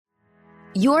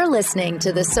You're listening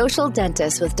to The Social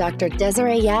Dentist with Dr.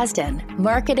 Desiree Yazdan,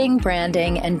 marketing,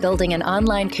 branding, and building an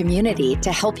online community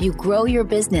to help you grow your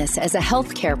business as a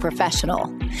healthcare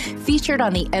professional. Featured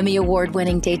on the Emmy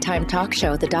Award-winning daytime talk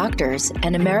show, The Doctors,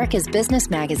 and America's business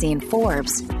magazine,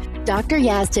 Forbes, Dr.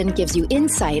 Yazdan gives you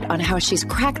insight on how she's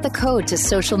cracked the code to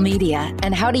social media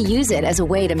and how to use it as a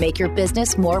way to make your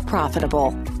business more profitable.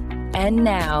 And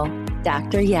now,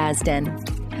 Dr. Yazdan.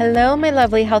 Hello, my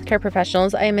lovely healthcare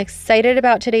professionals. I am excited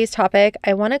about today's topic.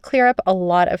 I want to clear up a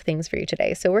lot of things for you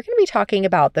today. So we're going to be talking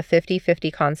about the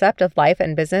 50-50 concept of life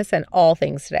and business and all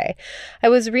things today. I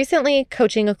was recently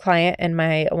coaching a client in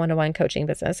my one-to-one coaching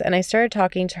business, and I started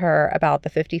talking to her about the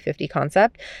 50-50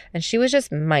 concept, and she was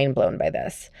just mind blown by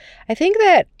this. I think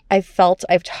that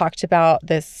I've talked about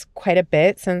this quite a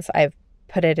bit since I've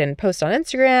put it in posts on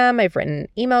Instagram. I've written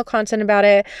email content about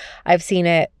it. I've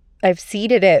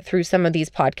seeded it through some of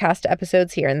these podcast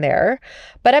episodes here and there.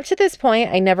 But up to this point,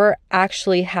 I never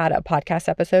actually had a podcast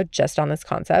episode just on this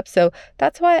concept. So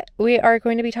that's what we are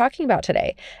going to be talking about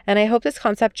today. And I hope this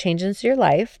concept changes your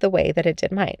life the way that it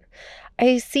did mine.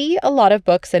 I see a lot of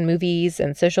books and movies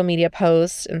and social media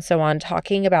posts and so on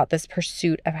talking about this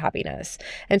pursuit of happiness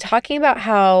and talking about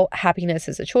how happiness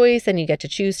is a choice and you get to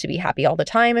choose to be happy all the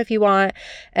time if you want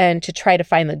and to try to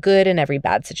find the good in every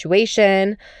bad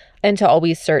situation and to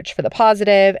always search for the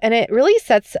positive. And it really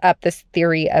sets up this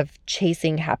theory of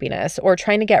chasing happiness or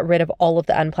trying to get rid of all of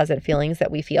the unpleasant feelings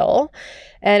that we feel.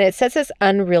 And it sets this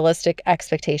unrealistic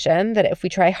expectation that if we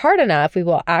try hard enough, we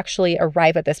will actually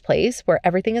arrive at this place where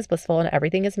everything is blissful and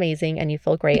everything is amazing and you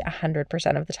feel great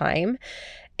 100% of the time.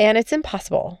 And it's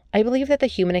impossible. I believe that the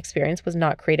human experience was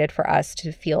not created for us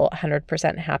to feel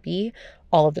 100% happy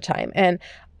all of the time. And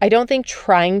I don't think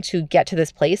trying to get to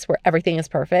this place where everything is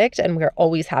perfect and we're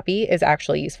always happy is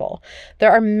actually useful.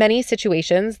 There are many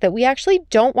situations that we actually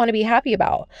don't want to be happy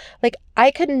about. Like, I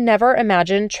could never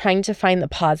imagine trying to find the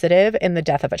positive in the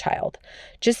death of a child.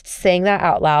 Just saying that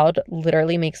out loud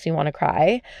literally makes me want to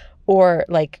cry. Or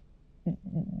like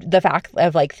the fact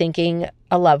of like thinking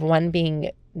a loved one being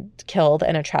killed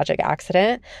in a tragic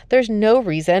accident. There's no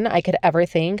reason I could ever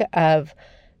think of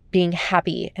being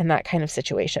happy in that kind of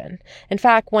situation. In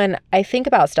fact, when I think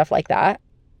about stuff like that,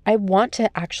 I want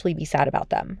to actually be sad about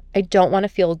them. I don't want to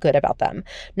feel good about them.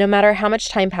 No matter how much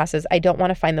time passes, I don't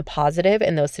want to find the positive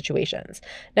in those situations.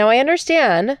 Now, I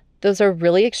understand those are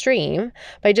really extreme,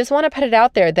 but I just want to put it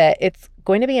out there that it's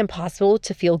going to be impossible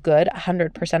to feel good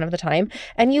 100% of the time.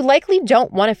 And you likely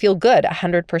don't want to feel good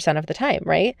 100% of the time,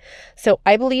 right? So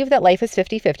I believe that life is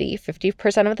 50-50.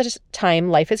 50% of the time,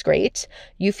 life is great.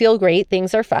 You feel great.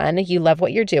 Things are fun. You love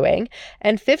what you're doing.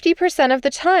 And 50% of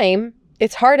the time,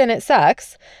 it's hard and it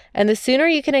sucks. And the sooner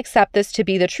you can accept this to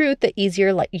be the truth, the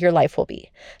easier your life will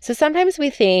be. So sometimes we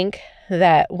think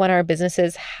that when our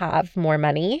businesses have more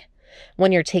money,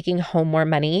 when you're taking home more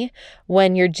money,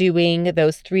 when you're doing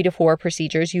those 3 to 4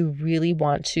 procedures you really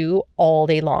want to all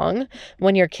day long,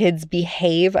 when your kids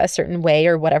behave a certain way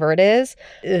or whatever it is,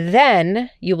 then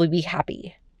you will be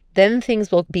happy. Then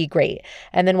things will be great.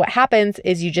 And then what happens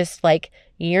is you just like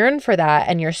yearn for that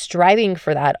and you're striving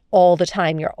for that all the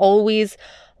time. You're always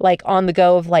like on the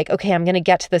go of like, okay, I'm going to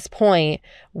get to this point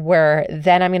where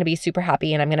then I'm going to be super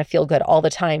happy and I'm going to feel good all the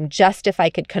time, just if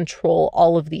I could control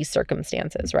all of these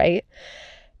circumstances, right?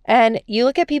 And you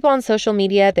look at people on social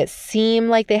media that seem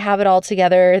like they have it all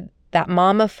together, that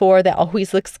mom of 4 that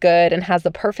always looks good and has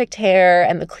the perfect hair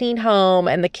and the clean home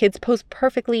and the kids post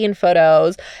perfectly in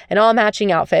photos and all matching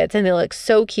outfits and they look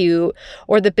so cute,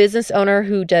 or the business owner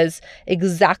who does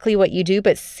exactly what you do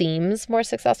but seems more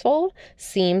successful,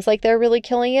 seems like they're really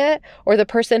killing it, or the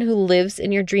person who lives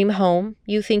in your dream home.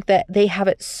 You think that they have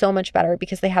it so much better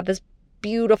because they have this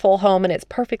beautiful home and it's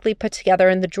perfectly put together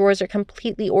and the drawers are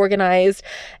completely organized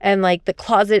and like the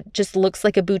closet just looks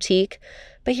like a boutique.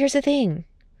 But here's the thing.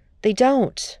 They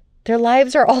don't. Their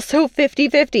lives are also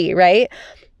 50-50, right?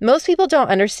 Most people don't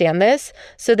understand this,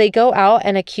 so they go out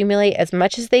and accumulate as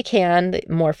much as they can,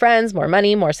 more friends, more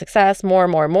money, more success,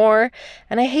 more.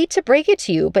 And I hate to break it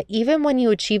to you, but even when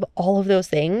you achieve all of those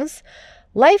things,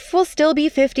 life will still be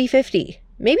 50-50.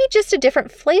 Maybe just a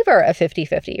different flavor of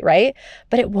 50-50, right?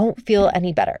 But it won't feel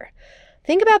any better.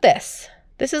 Think about this.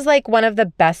 This is like one of the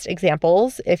best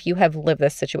examples if you have lived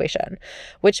this situation,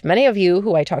 which many of you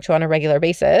who I talk to on a regular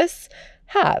basis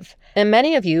have. And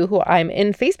many of you who I'm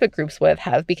in Facebook groups with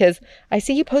have, because I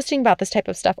see you posting about this type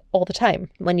of stuff all the time.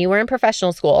 When you were in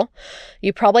professional school,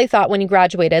 you probably thought when you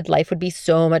graduated, life would be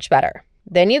so much better.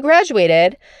 Then you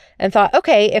graduated and thought,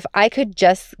 okay, if I could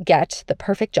just get the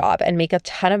perfect job and make a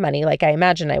ton of money like I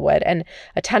imagined I would, and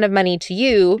a ton of money to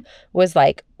you was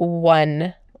like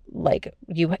one like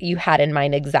you had in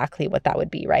mind exactly what that would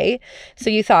be, right? So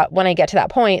you thought, when I get to that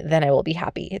point, then I will be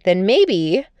happy. Then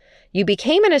maybe you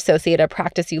became an associate, a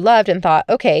practice you loved, and thought,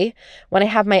 okay, when I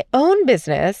have my own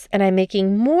business and I'm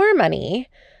making more money,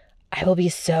 I will be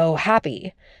so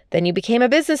happy. Then you became a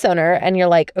business owner and you're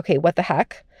like, okay, what the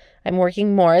heck? I'm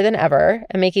working more than ever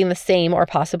and making the same or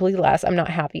possibly less. I'm not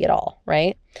happy at all,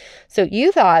 right? So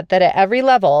you thought that at every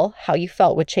level, how you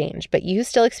felt would change, but you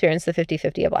still experience the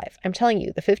 50-50 of life. I'm telling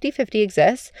you, the 50-50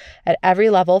 exists at every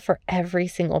level for every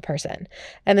single person.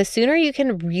 And the sooner you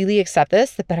can really accept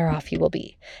this, the better off you will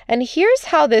be. And here's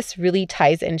how this really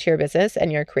ties into your business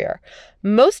and your career.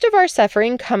 Most of our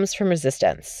suffering comes from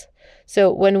resistance.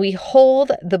 So when we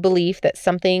hold the belief that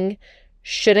something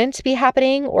shouldn't be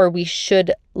happening, or we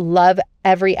should love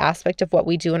every aspect of what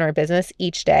we do in our business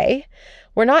each day,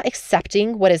 we're not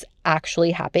accepting what is actually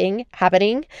happening,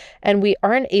 and we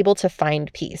aren't able to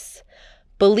find peace.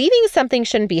 Believing something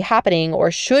shouldn't be happening or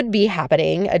should be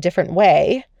happening a different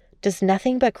way does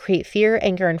nothing but create fear,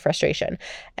 anger, and frustration.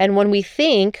 And when we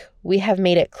think we have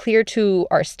made it clear to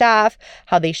our staff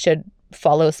how they should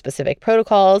follow specific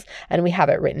protocols, and we have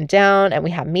it written down and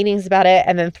we have meetings about it,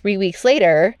 and then 3 weeks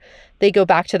later, they go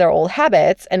back to their old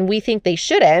habits and we think they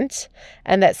shouldn't,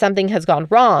 and that something has gone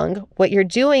wrong, what you're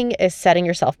doing is setting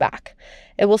yourself back.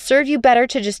 It will serve you better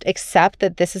to just accept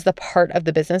that this is the part of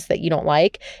the business that you don't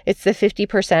like. It's the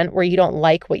 50% where you don't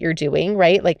like what you're doing,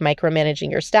 right? Like micromanaging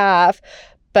your staff,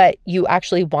 but you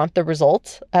actually want the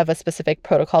result of a specific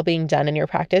protocol being done in your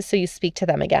practice. So you speak to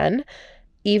them again,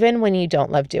 even when you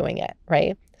don't love doing it,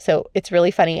 right? So it's really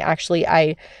funny. Actually,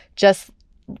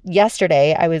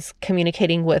 yesterday, I was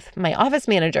communicating with my office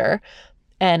manager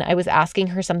and I was asking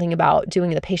her something about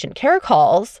doing the patient care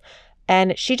calls.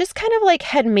 And she just kind of like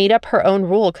had made up her own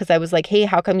rule, because I was like, hey,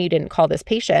 how come you didn't call this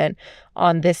patient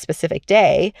on this specific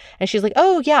day? And she's like,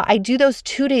 oh yeah, I do those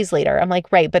 2 days later. I'm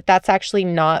like, right, but that's actually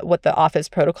not what the office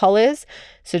protocol is.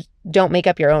 So don't make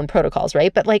up your own protocols,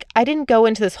 right? But like, I didn't go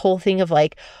into this whole thing of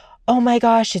like, oh my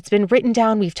gosh, it's been written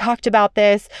down. We've talked about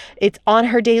this. It's on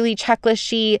her daily checklist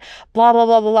sheet, blah, blah,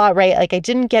 blah, blah, blah, right? Like I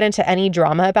didn't get into any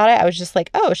drama about it. I was just like,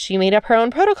 oh, she made up her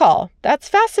own protocol. That's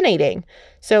fascinating.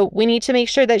 So we need to make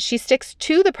sure that she sticks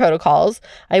to the protocols.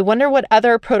 I wonder what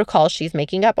other protocols she's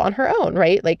making up on her own,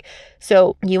 right? Like,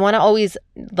 so you want to always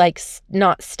like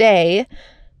not stay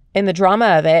in the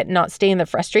drama of it, not stay in the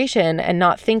frustration, and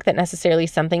not think that necessarily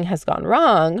something has gone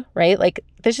wrong, right? Like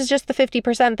this is just the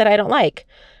 50% that I don't like.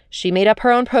 She made up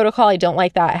her own protocol. I don't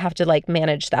like that. I have to like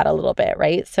manage that a little bit,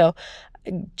 right? So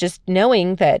just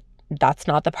knowing that that's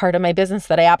not the part of my business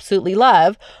that I absolutely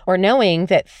love, or knowing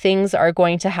that things are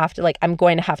going to have to, like, I'm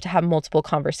going to have multiple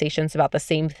conversations about the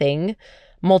same thing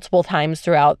multiple times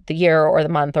throughout the year or the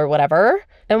month or whatever.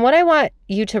 And what I want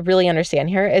you to really understand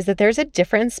here is that there's a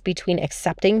difference between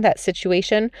accepting that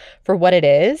situation for what it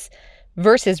is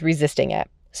versus resisting it.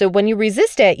 So when you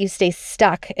resist it, you stay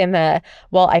stuck in the,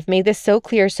 well, I've made this so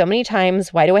clear so many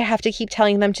times. Why do I have to keep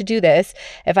telling them to do this?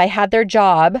 If I had their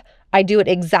job, I do it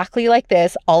exactly like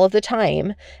this all of the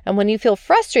time. And when you feel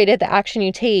frustrated, the action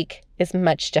you take is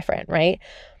much different, right?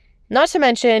 Not to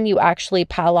mention, you actually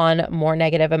pile on more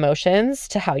negative emotions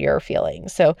to how you're feeling.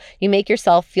 So you make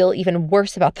yourself feel even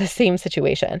worse about the same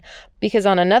situation. Because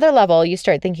on another level, you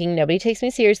start thinking, nobody takes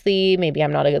me seriously. Maybe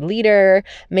I'm not a good leader.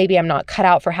 Maybe I'm not cut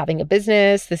out for having a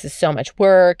business. This is so much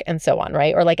work, and so on,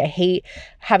 right? Or like, I hate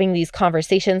having these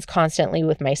conversations constantly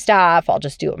with my staff. I'll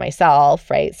just do it myself,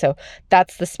 right? So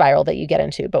that's the spiral that you get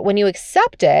into. But when you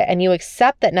accept it, and you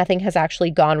accept that nothing has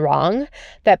actually gone wrong,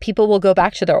 that people will go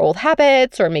back to their old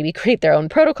habits or maybe create their own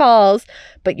protocols,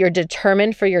 but you're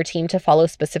determined for your team to follow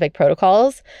specific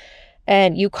protocols,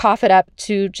 and you cough it up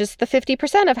to just the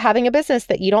 50% of having a business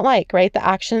that you don't like, right? The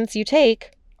actions you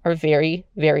take are very,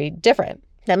 very different.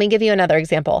 Let me give you another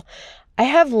example. I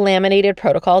have laminated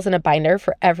protocols in a binder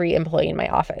for every employee in my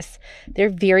office. They're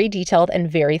very detailed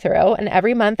and very thorough. And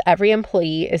every month, every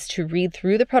employee is to read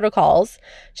through the protocols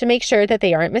to make sure that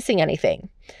they aren't missing anything.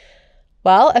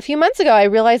 Well, a few months ago, I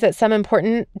realized that some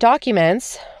important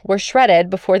documents were shredded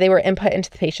before they were input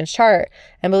into the patient's chart.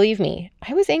 And believe me,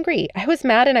 I was angry. I was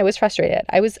mad and I was frustrated.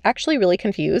 I was actually really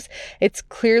confused. It's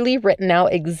clearly written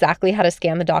out exactly how to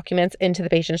scan the documents into the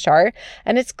patient's chart.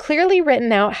 And it's clearly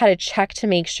written out how to check to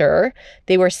make sure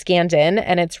they were scanned in.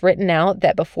 And it's written out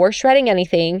that before shredding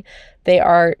anything, they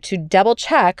are to double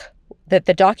check that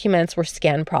the documents were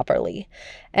scanned properly.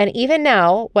 And even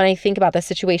now, when I think about the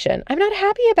situation, I'm not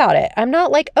happy about it. I'm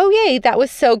not like, oh yay, that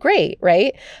was so great,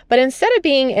 right? But instead of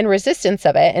being in resistance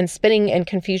of it and spinning in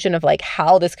confusion of like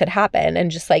how this could happen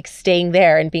and just like staying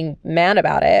there and being mad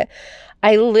about it,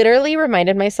 I literally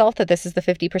reminded myself that this is the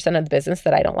 50% of the business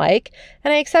that I don't like,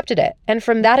 and I accepted it. And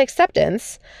from that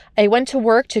acceptance, I went to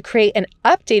work to create an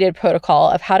updated protocol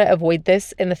of how to avoid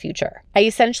this in the future. I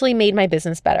essentially made my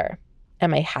business better.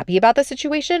 Am I happy about the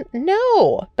situation?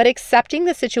 No, but accepting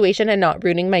the situation and not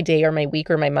ruining my day or my week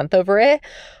or my month over it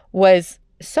was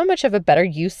so much of a better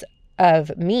use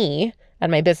of me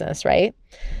and my business, right?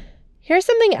 Here's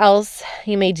something else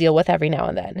you may deal with every now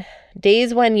and then.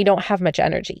 Days when you don't have much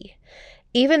energy.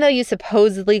 Even though you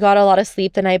supposedly got a lot of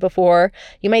sleep the night before,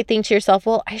 you might think to yourself,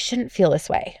 well, I shouldn't feel this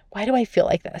way. Why do I feel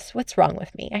like this? What's wrong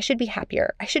with me? I should be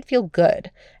happier. I should feel good.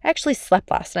 I actually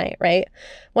slept last night, right?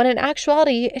 When in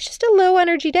actuality, it's just a low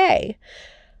energy day.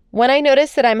 When I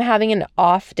notice that I'm having an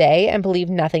off day and believe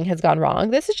nothing has gone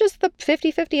wrong, this is just the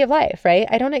 50-50 of life, right?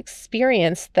 I don't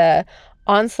experience the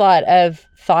onslaught of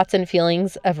thoughts and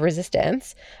feelings of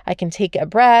resistance. I can take a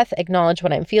breath, acknowledge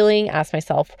what I'm feeling, ask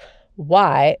myself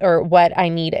why or what I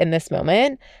need in this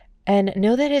moment, and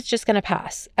know that it's just going to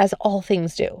pass, as all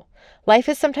things do. Life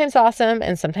is sometimes awesome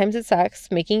and sometimes it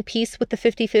sucks. Making peace with the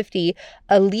 50-50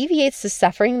 alleviates the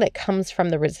suffering that comes from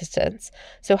the resistance.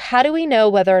 So how do we know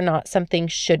whether or not something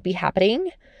should be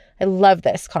happening? I love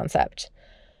this concept.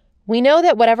 We know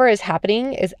that whatever is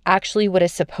happening is actually what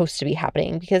is supposed to be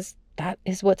happening because that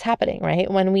is what's happening,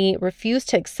 right? When we refuse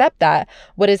to accept that,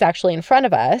 what is actually in front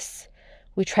of us,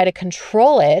 we try to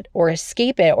control it or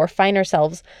escape it or find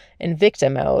ourselves in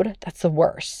victim mode. That's the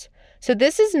worst. So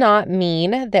this does not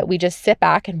mean that we just sit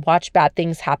back and watch bad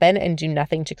things happen and do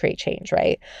nothing to create change,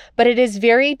 right? But it is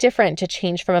very different to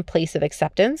change from a place of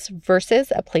acceptance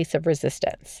versus a place of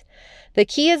resistance. The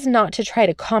key is not to try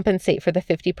to compensate for the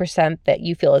 50% that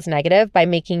you feel is negative by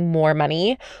making more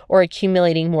money or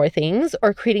accumulating more things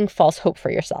or creating false hope for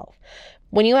yourself.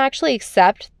 When you actually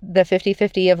accept the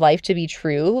 50-50 of life to be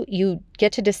true, you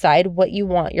get to decide what you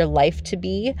want your life to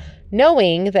be,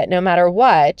 knowing that no matter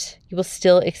what, you will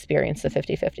still experience the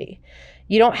 50-50.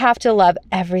 You don't have to love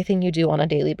everything you do on a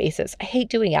daily basis. I hate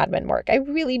doing admin work. I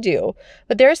really do.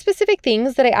 But there are specific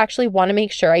things that I actually want to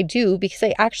make sure I do because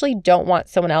I actually don't want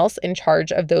someone else in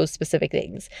charge of those specific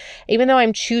things. Even though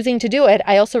I'm choosing to do it,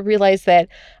 I also realize that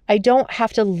I don't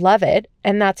have to love it,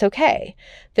 and that's okay.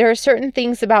 There are certain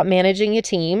things about managing a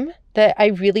team that I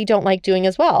really don't like doing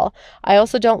as well. I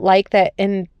also don't like that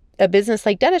in a business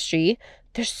like dentistry,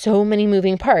 there's so many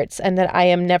moving parts and that I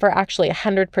am never actually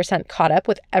 100% caught up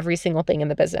with every single thing in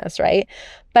the business, right?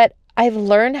 But I've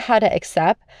learned how to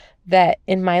accept that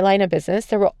in my line of business,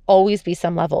 there will always be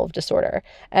some level of disorder.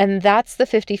 And that's the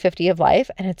 50-50 of life,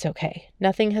 and it's okay.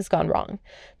 Nothing has gone wrong.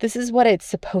 This is what it's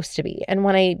supposed to be. And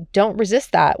when I don't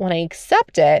resist that, when I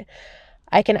accept it,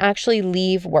 I can actually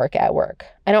leave work at work.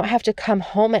 I don't have to come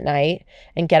home at night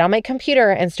and get on my computer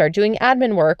and start doing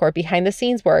admin work or behind the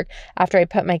scenes work after I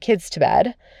put my kids to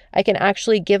bed. I can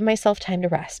actually give myself time to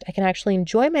rest. I can actually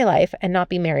enjoy my life and not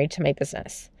be married to my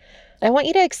business. I want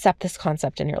you to accept this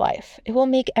concept in your life. It will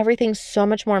make everything so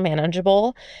much more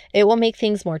manageable. It will make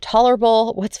things more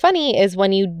tolerable. What's funny is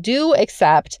when you do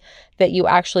accept that you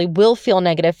actually will feel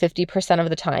negative 50% of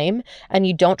the time and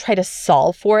you don't try to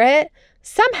solve for it,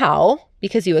 somehow,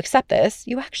 because you accept this,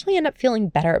 you actually end up feeling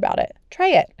better about it. Try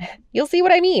it. You'll see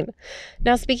what I mean.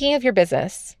 Now, speaking of your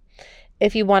business,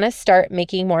 if you want to start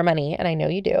making more money, and I know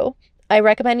you do, I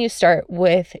recommend you start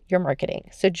with your marketing.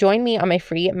 So join me on my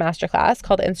free masterclass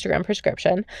called Instagram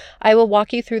Prescription. I will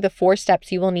walk you through the 4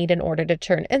 steps you will need in order to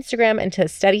turn Instagram into a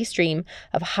steady stream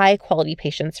of high quality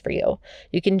patients for you.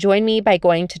 You can join me by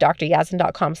going to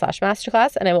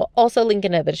dryazdin.com/masterclass, and I will also link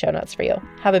into the show notes for you.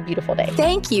 Have a beautiful day.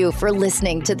 Thank you for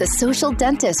listening to The Social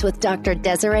Dentist with Dr.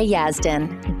 Desiree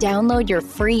Yazdin. Download your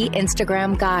free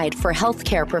Instagram guide for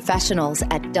healthcare professionals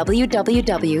at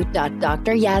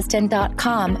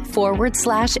www.dryazdin.com/Instagram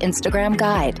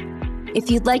guide.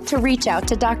 If you'd like to reach out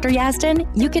to Dr. Yazdin,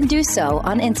 you can do so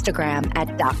on Instagram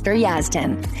at Dr.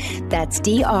 Yazdin. That's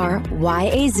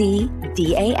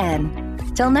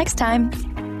DRYAZDAN. Till next time.